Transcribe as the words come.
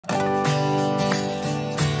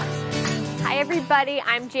everybody,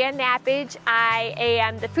 I'm Jan Nappage. I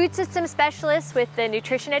am the Food System Specialist with the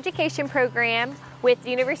Nutrition Education Program with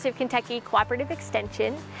the University of Kentucky Cooperative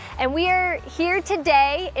Extension. And we are here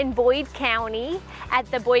today in Boyd County at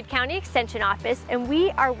the Boyd County Extension Office, and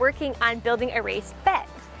we are working on building a raised bed.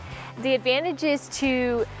 The advantages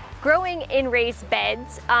to growing in raised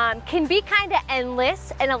beds can be kind of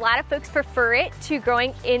endless, and a lot of folks prefer it to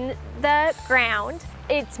growing in the ground.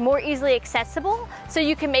 It's more easily accessible, so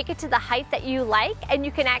you can make it to the height that you like, and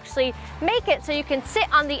you can actually make it so you can sit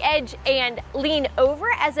on the edge and lean over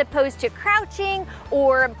as opposed to crouching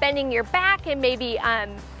or bending your back and maybe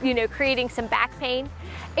creating some back pain.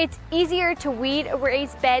 It's easier to weed a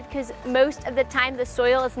raised bed because most of the time the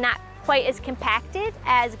soil is not quite as compacted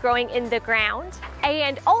as growing in the ground.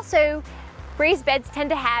 And also, raised beds tend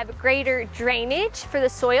to have greater drainage for the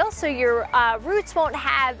soil, so your roots won't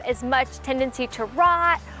have as much tendency to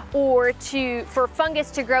rot or for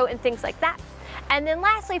fungus to grow and things like that. And then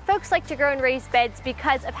lastly, folks like to grow in raised beds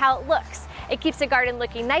because of how it looks. It keeps the garden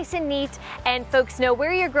looking nice and neat, and folks know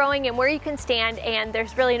where you're growing and where you can stand, and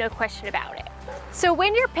there's really no question about it. So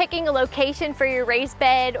when you're picking a location for your raised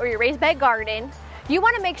bed or your raised bed garden, you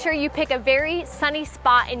want to make sure you pick a very sunny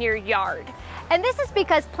spot in your yard. And this is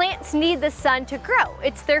because plants need the sun to grow.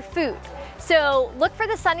 It's their food. So look for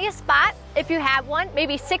the sunniest spot if you have one,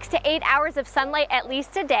 maybe 6 to 8 hours of sunlight at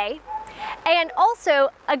least a day. And also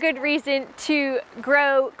a good reason to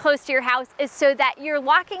grow close to your house is so that you're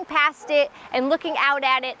walking past it and looking out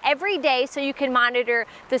at it every day so you can monitor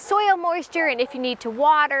the soil moisture and if you need to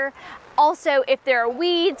water. Also, if there are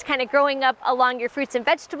weeds kind of growing up along your fruits and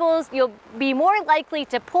vegetables, you'll be more likely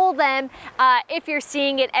to pull them if you're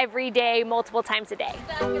seeing it every day, multiple times a day.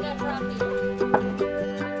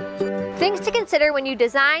 Things to consider when you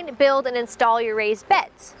design, build, and install your raised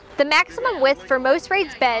beds. The maximum width for most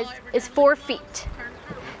raised beds is 4 feet.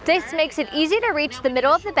 This makes it easy to reach the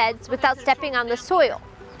middle of the beds without stepping on the soil.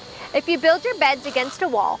 If you build your beds against a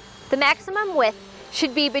wall, the maximum width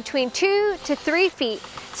should be between 2 to 3 feet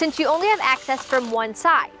since you only have access from one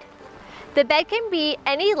side. The bed can be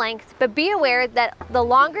any length, but be aware that the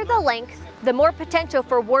longer the length, the more potential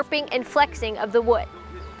for warping and flexing of the wood.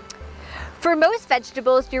 For most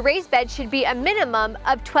vegetables, your raised bed should be a minimum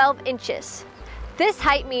of 12 inches. This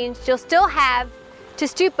height means you'll still have to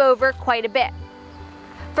stoop over quite a bit.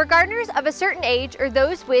 For gardeners of a certain age or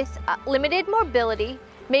those with limited mobility,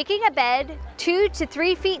 making a bed 2 to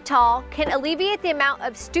 3 feet tall can alleviate the amount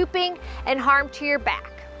of stooping and harm to your back.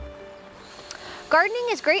 Gardening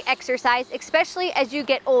is great exercise, especially as you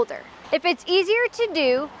get older. If it's easier to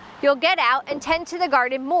do, you'll get out and tend to the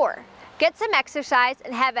garden more, get some exercise,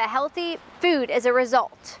 and have a healthy food as a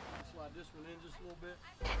result.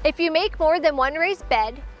 If you make more than one raised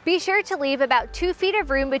bed, be sure to leave about 2 feet of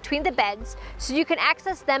room between the beds so you can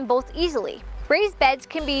access them both easily. Raised beds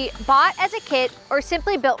can be bought as a kit or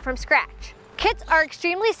simply built from scratch. Kits are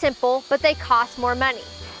extremely simple, but they cost more money.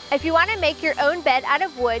 If you want to make your own bed out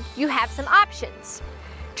of wood, you have some options.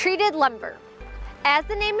 Treated lumber, as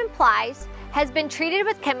the name implies, has been treated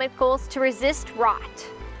with chemicals to resist rot.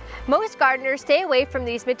 Most gardeners stay away from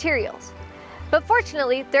these materials, but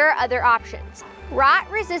fortunately, there are other options.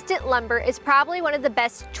 Rot-resistant lumber is probably one of the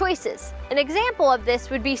best choices. An example of this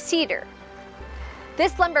would be cedar.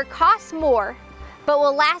 This lumber costs more, but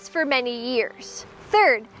will last for many years.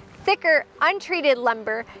 Third, thicker, untreated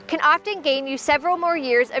lumber can often gain you several more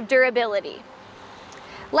years of durability.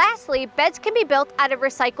 Lastly, beds can be built out of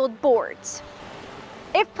recycled boards.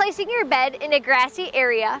 If placing your bed in a grassy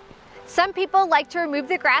area, some people like to remove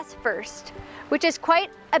the grass first, which is quite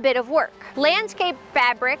a bit of work. Landscape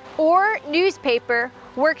fabric or newspaper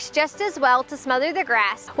works just as well to smother the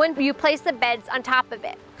grass when you place the beds on top of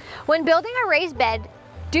it. When building a raised bed,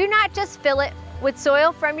 do not just fill it with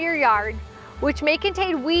soil from your yard, which may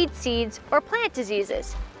contain weed seeds or plant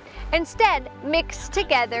diseases. Instead, mix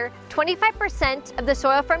together 25% of the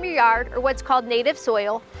soil from your yard, or what's called native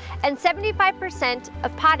soil, and 75%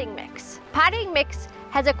 of potting mix. Potting mix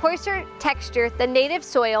has a coarser texture than native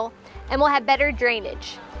soil and will have better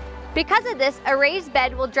drainage. Because of this, a raised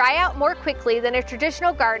bed will dry out more quickly than a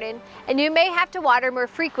traditional garden, and you may have to water more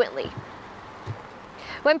frequently.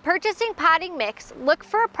 When purchasing potting mix, look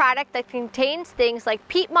for a product that contains things like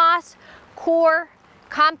peat moss, coir,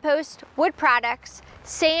 compost, wood products,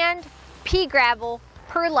 sand, pea gravel,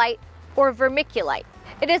 perlite, or vermiculite.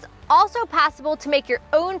 It is also possible to make your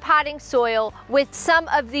own potting soil with some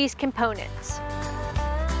of these components.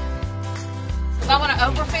 If I want to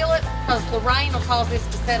overfill it, because the rain will cause this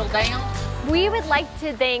to settle down, We would like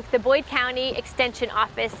to thank the Boyd County Extension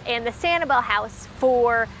Office and the Sanibel House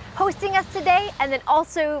for hosting us today, and then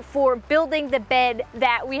also for building the bed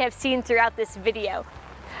that we have seen throughout this video.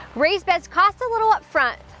 Raised beds cost a little up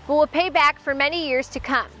front, but will pay back for many years to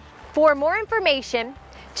come. For more information,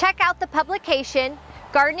 check out the publication,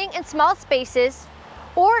 Gardening in Small Spaces,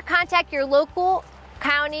 or contact your local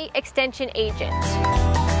county extension agent.